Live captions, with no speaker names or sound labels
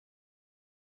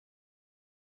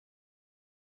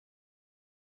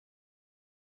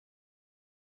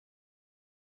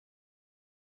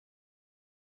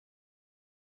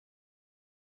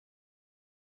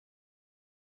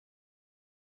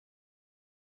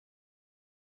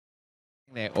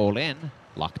They're all in,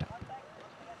 locked up.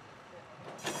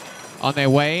 On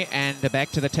their way and back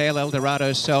to the tail,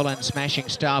 Eldorado Soul and Smashing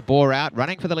Star bore out.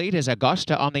 Running for the lead is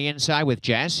Augusta on the inside with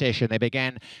Jazz Session. They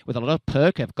began with a lot of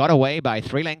perk, have got away by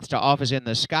 3 lengths to Offers in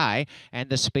the Sky, and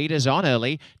the speed is on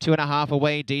early. 2.5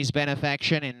 away, Dee's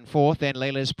Benefaction in fourth, then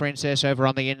Layla's Princess over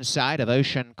on the inside of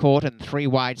Ocean Court, and 3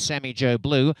 wide, Sammy Joe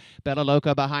Blue. Bella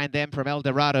Loca behind them from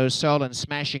Eldorado Soul and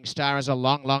Smashing Star is a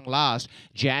long last.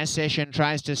 Jazz Session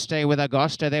tries to stay with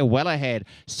Augusta. They're well ahead.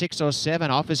 6 or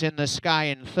 7, Offers in the Sky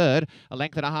in third.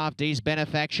 1.5 Dee's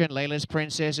Benefaction. Layla's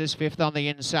Princess is fifth on the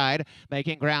inside.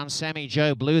 Making ground, Sammy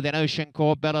Joe Blue, then Ocean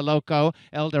Court, Bella Loco,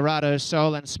 Eldorado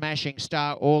Soul and Smashing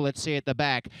Star, all at sea at the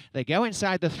back. They go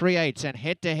inside the 3/8 and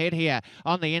head-to-head here.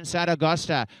 On the inside,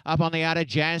 Augusta. Up on the outer,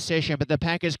 Jazz Session, but the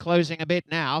pack is closing a bit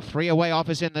now. 3 away,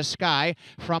 Offers in the Sky.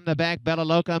 From the back, Bella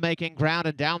Loco making ground,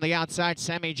 and down the outside,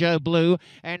 Sammy Joe Blue,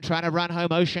 and trying to run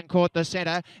home Ocean Court the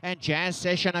centre, and Jazz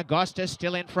Session. Augusta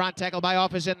still in front, tackled by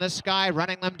Offers in the Sky,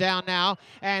 running them down now,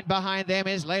 and behind them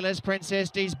is Layla's Princess,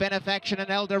 Dee's Benefaction,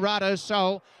 and Eldorado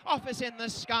Soul. Offers in the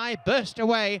Sky burst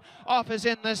away. Offers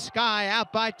in the Sky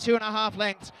out by 2.5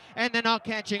 lengths, and they're not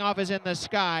catching Offers in the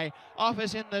Sky.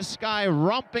 Offers in the Sky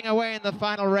romping away in the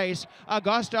final race.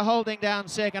 Augusta holding down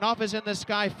second. Offers in the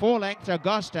Sky 4 lengths.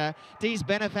 Augusta, Dee's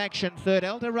Benefaction third.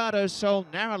 Eldorado Soul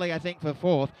narrowly, I think, for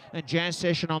fourth, and Jazz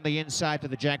Session on the inside for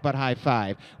the Jackpot High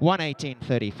 5.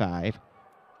 1:18.35.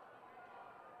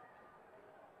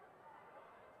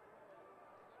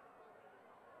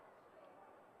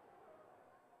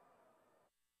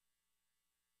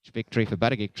 Victory for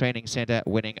Buttigieg Training Centre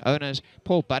winning owners.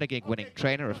 Paul Buttigieg winning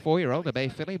trainer, a 4-year-old, a Bay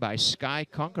filly by Sky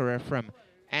Conqueror from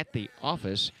At the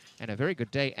Office. And a very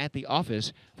good day at the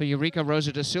office for Eureka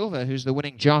Rosa da Silva, who's the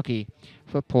winning jockey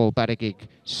for Paul Buttigieg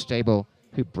stable,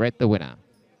 who bred the winner.